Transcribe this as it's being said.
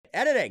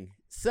editing.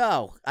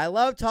 So I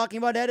love talking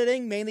about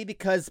editing mainly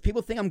because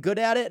people think I'm good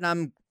at it, and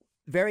I'm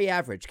very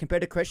average.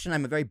 Compared to Christian,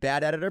 I'm a very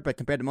bad editor, but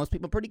compared to most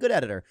people, I'm a pretty good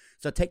editor.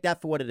 So take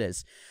that for what it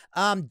is.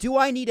 Do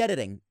I need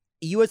editing?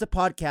 You as a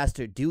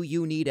podcaster, do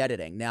you need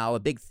editing? Now, a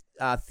big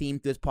theme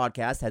to this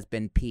podcast has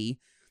been P,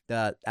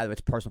 either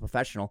it's personal or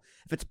professional.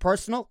 If it's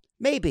personal,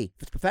 maybe.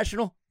 If it's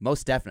professional,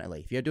 most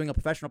definitely. If you're doing a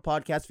professional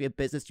podcast for your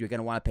business, you're going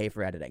to want to pay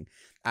for editing.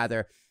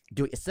 Either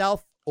do it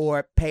yourself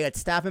or pay a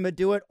staff member to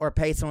do it or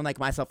pay someone like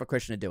myself or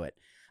Christian to do it.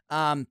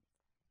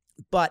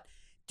 But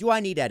do I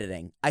need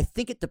editing? I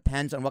think it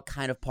depends on what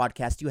kind of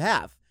podcast you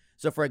have.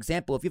 So, for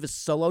example, if you have a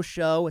solo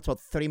show, it's about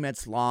 30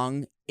 minutes long,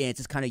 and it's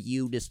just kind of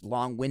you, just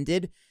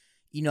long-winded,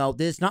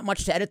 there's not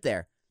much to edit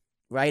there,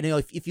 right?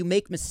 If you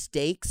make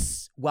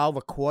mistakes while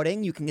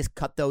recording, you can just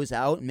cut those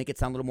out and make it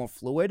sound a little more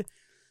fluid.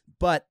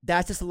 But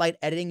that's just a light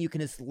editing you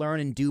can just learn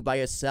and do by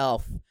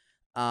yourself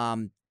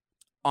on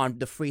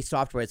the free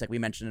softwares like we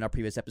mentioned in our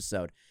previous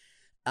episode.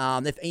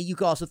 If you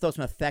could also throw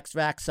some effects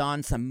racks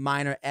on, some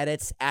minor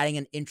edits, adding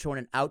an intro and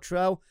an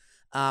outro.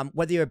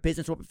 Whether you're a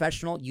business or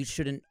professional, you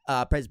shouldn't,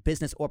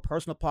 business or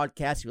personal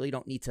podcast, you really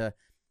don't need to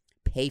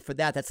pay for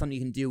that. That's something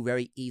you can do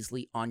very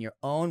easily on your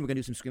own. We're going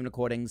to do some screen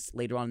recordings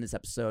later on in this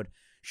episode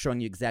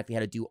showing you exactly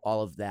how to do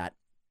all of that.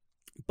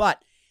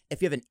 But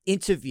if you have an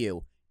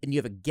interview and you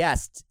have a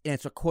guest and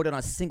it's recorded on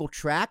a single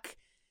track,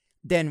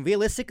 then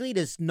realistically,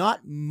 there's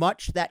not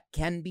much that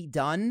can be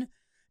done.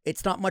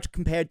 It's not much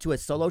compared to a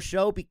solo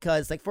show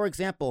because, like, for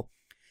example,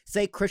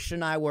 say Christian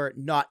and I were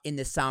not in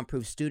this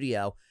soundproof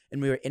studio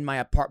and we were in my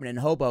apartment in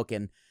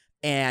Hoboken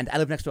and I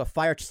live next to a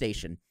fire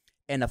station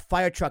and a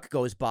fire truck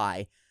goes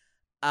by.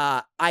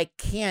 I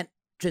can't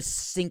just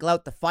single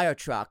out the fire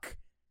truck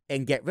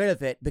and get rid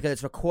of it because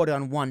it's recorded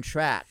on one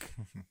track.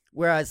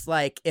 Whereas,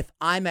 like, if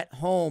I'm at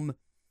home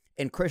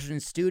in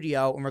Christian's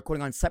studio and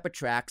recording on separate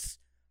tracks,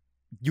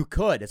 you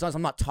could. As long as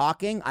I'm not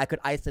talking, I could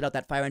isolate out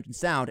that fire engine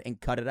sound and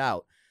cut it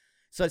out.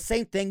 So the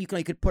same thing, you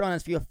could put on a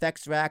few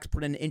effects racks,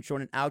 put in an intro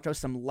and an outro,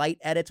 some light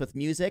edits with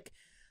music.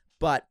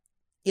 But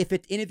if an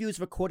interview is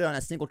recorded on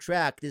a single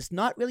track, there's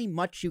not really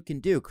much you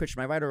can do.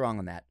 Christian, am I right or wrong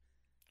on that?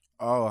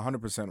 Oh,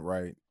 100%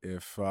 right.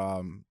 If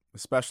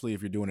especially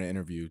if you're doing an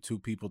interview, two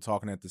people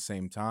talking at the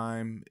same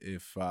time,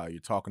 if you're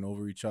talking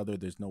over each other,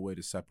 there's no way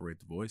to separate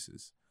the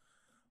voices.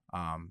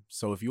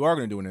 So if you are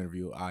going to do an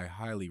interview, I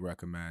highly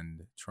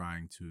recommend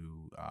trying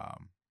to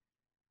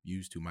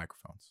use two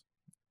microphones.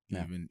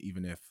 Yeah.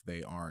 Even if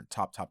they aren't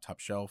top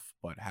shelf,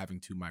 but having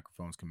two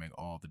microphones can make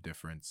all the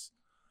difference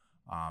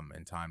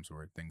in times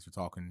where things are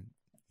talking,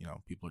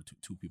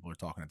 two people are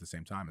talking at the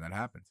same time, and that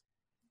happens.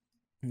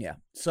 Yeah.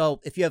 So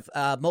if you have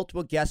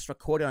multiple guests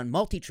recorded on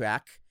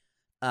multi-track,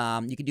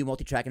 you can do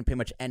multi-track in pretty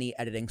much any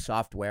editing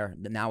software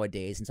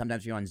nowadays. And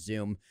sometimes if you're on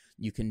Zoom,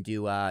 you can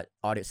do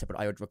separate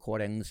audio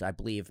recordings. I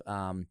believe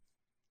some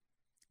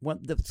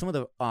of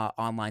the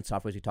online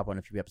softwares we talked about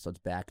a few episodes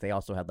back, they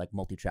also had like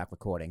multi-track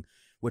recording,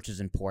 which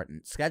is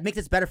important. So that makes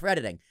it better for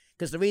editing.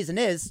 Because the reason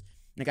is,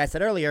 like I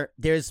said earlier,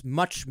 there's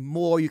much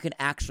more you can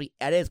actually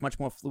edit. There's much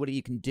more fluidity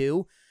you can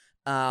do.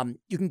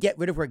 You can get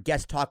rid of where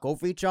guests talk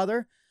over each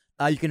other.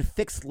 You can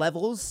fix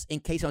levels in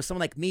case someone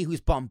like me who's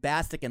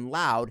bombastic and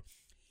loud,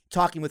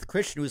 talking with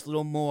Christian who's a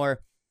little more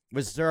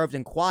reserved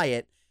and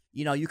quiet,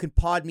 you can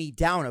pod me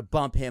down or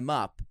bump him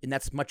up, and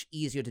that's much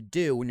easier to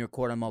do when you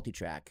record on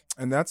multi-track.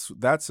 And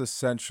that's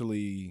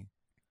essentially,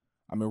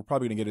 I mean, we're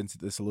probably going to get into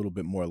this a little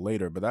bit more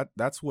later, but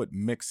that's what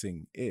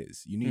mixing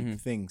is. You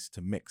need things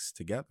to mix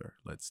together.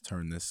 Let's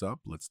turn this up.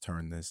 Let's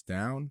turn this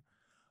down.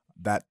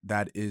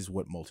 That is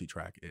what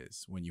multi-track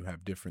is, when you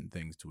have different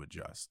things to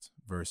adjust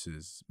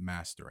versus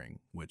mastering,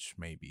 which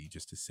may be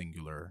just a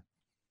singular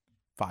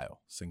audio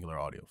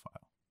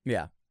file.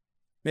 Yeah.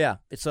 Yeah.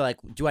 It's like,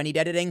 do I need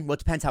editing? Well, it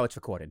depends how it's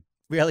recorded.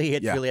 Really,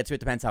 it depends how it's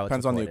depends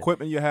recorded. On the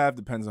equipment you have,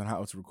 depends on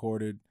how it's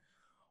recorded,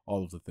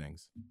 all of the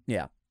things.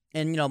 Yeah.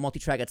 And,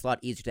 multi-track, it's a lot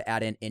easier to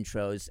add in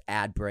intros,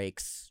 ad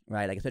breaks,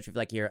 right? Like, especially if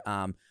like you're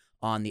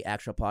on the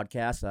actual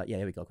podcast. Yeah,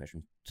 here we go,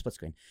 Christian. Split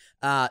screen.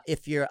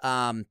 If you're,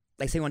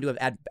 like, say you want to do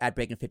an ad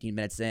break in 15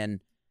 minutes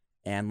in,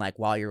 and, like,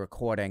 while you're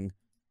recording,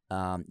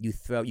 you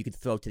could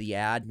throw to the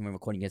ad. And when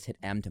recording, you just hit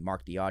M to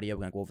mark the audio.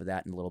 We're going to go over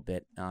that in a little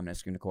bit in a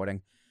screen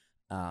recording.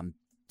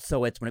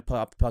 So it's when it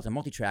pulls on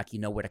multi-track, you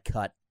know where to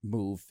cut,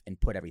 move,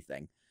 and put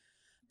everything.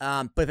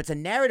 But if it's a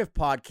narrative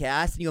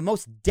podcast, you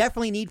most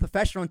definitely need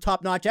professional and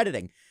top-notch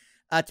editing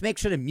to make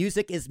sure the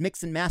music is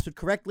mixed and mastered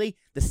correctly.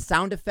 The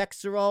sound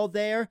effects are all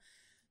there.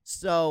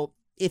 So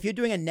if you're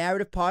doing a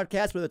narrative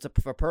podcast, whether it's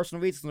for a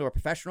personal reason or a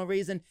professional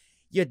reason,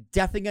 you're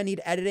definitely going to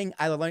need editing.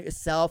 Either learn it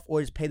yourself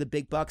or just pay the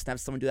big bucks and have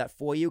someone do that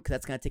for you, because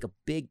that's going to take a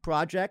big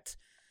project.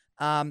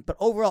 But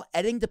overall,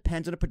 editing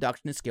depends on the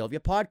production and scale of your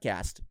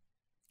podcast.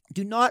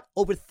 Do not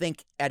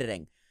overthink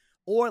editing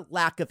or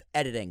lack of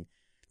editing.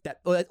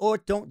 Or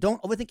don't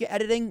overthink your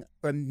editing,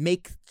 or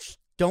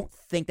don't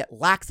think that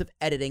lacks of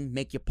editing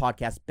make your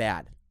podcast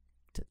bad.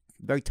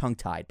 Very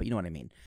tongue-tied, but you know what I mean.